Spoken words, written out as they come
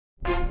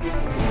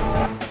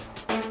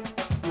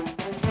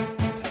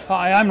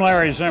Hi, I'm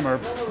Larry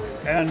Zimmer,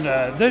 and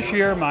this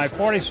year, my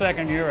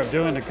 42nd year of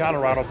doing the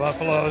Colorado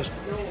Buffaloes,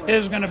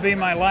 is going to be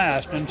my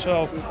last. And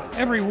so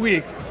every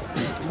week,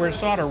 we're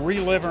sort of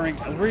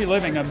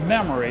reliving a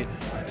memory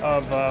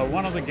of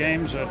one of the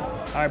games that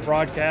I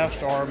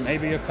broadcast, or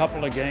maybe a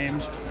couple of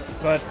games,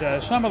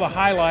 but some of the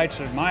highlights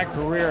of my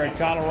career at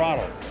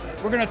Colorado.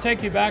 We're going to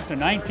take you back to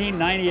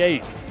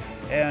 1998,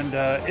 and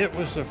it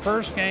was the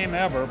first game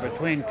ever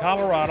between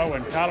Colorado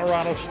and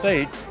Colorado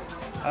State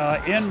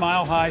in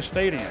Mile High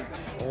Stadium.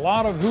 A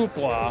lot of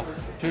hoopla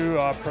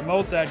to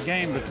promote that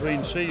game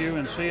between CU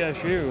and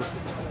CSU,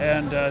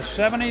 and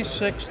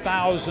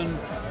 76,000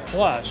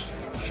 plus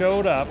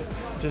showed up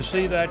to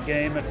see that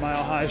game at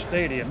Mile High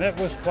Stadium. It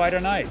was quite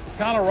a night.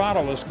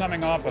 Colorado was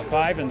coming off a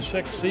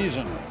 5-6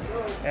 season,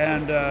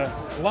 and a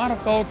lot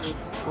of folks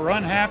were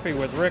unhappy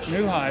with Rick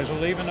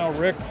Neuheisel, even though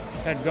Rick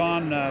had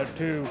gone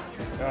to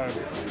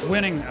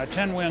winning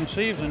 10-win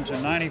seasons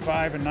in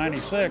 95 and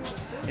 96.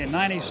 In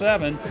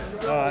 97,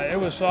 it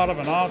was sort of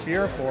an off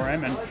year for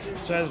him, and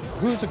says,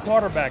 who's the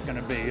quarterback going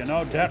to be? You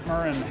know,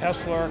 Detmer and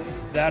Hessler,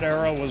 that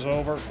era was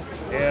over.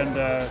 And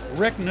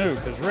Rick knew,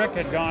 because Rick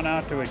had gone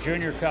out to a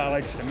junior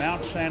college to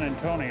Mount San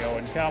Antonio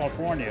in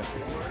California,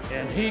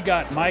 and he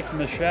got Mike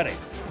Machete.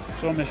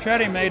 So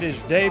Machete made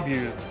his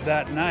debut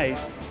that night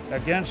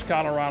against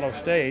Colorado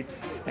State,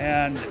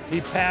 and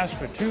he passed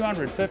for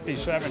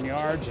 257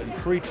 yards and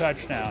 3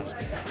 touchdowns.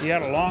 He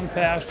had a long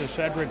pass to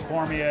Cedric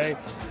Cormier.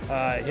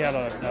 He had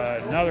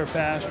another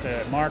pass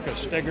to Marcus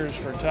Stiggers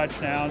for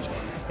touchdowns.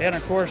 And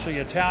of course,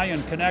 the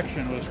Italian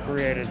connection was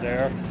created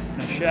there,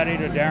 Machete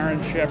to Darren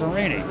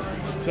Cheverini.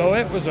 So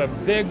it was a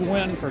big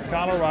win for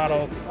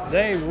Colorado.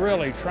 They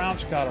really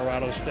trounced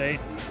Colorado State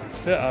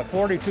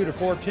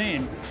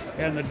 42-14,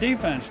 and the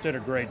defense did a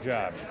great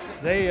job.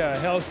 They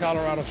held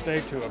Colorado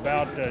State to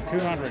about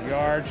 200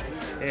 yards,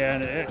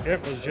 and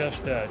it was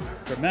just a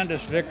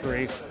tremendous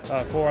victory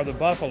for the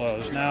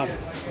Buffaloes. Now,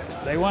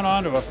 they went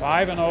on to a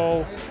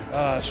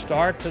 5-0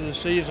 start to the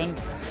season.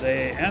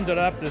 They ended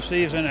up the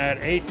season at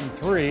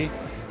 8-3,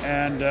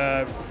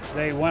 and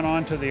they went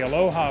on to the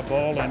Aloha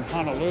Bowl in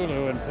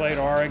Honolulu and played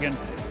Oregon,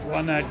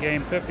 won that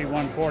game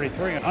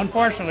 51-43.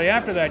 Unfortunately,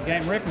 after that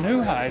game, Rick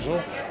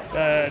Neuheisel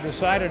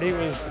decided he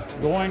was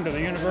going to the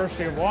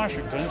University of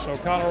Washington, so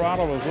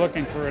Colorado was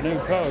looking for a new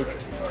coach,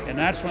 and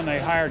that's when they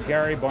hired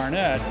Gary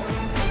Barnett.